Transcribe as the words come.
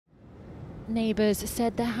Neighbours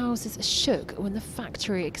said their houses shook when the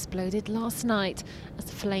factory exploded last night. As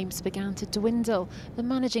the flames began to dwindle, the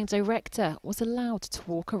managing director was allowed to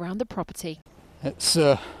walk around the property. It's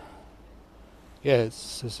a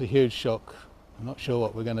huge shock. I'm not sure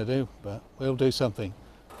what we're going to do, but we'll do something.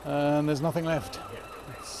 And there's nothing left.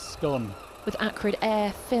 It's gone. With acrid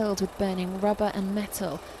air filled with burning rubber and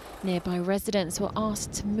metal, nearby residents were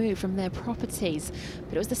asked to move from their properties,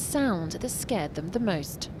 but it was the sound that scared them the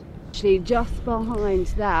most. Actually, just behind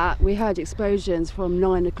that, we heard explosions from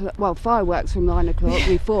 9 o'clock, well, fireworks from 9 o'clock,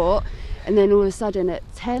 we thought, and then all of a sudden at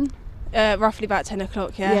 10. Roughly about 10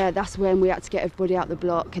 o'clock, yeah. Yeah, that's when we had to get everybody out the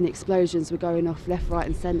block and explosions were going off left, right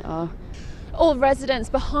and centre. All residents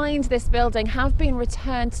behind this building have been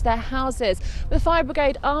returned to their houses. The fire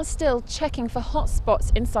brigade are still checking for hot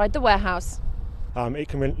spots inside the warehouse. It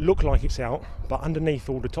can look like it's out, but underneath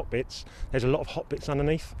all the top bits, there's a lot of hot bits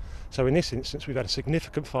underneath. So in this instance, we've had a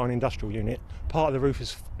significant fire in the industrial unit. Part of the roof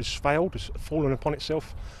has failed, has fallen upon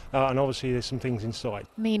itself, and obviously there's some things inside.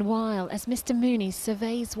 Meanwhile, as Mr. Mooney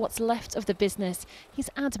surveys what's left of the business, he's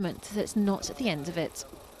adamant that it's not at the end of it.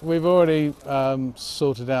 We've already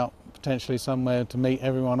sorted out potentially somewhere to meet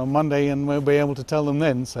everyone on Monday, and we'll be able to tell them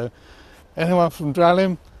then. So anyone from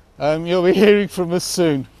Drallim, you'll be hearing from us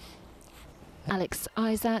soon. Alex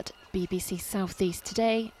Isat, BBC South East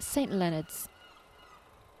Today, St Leonards.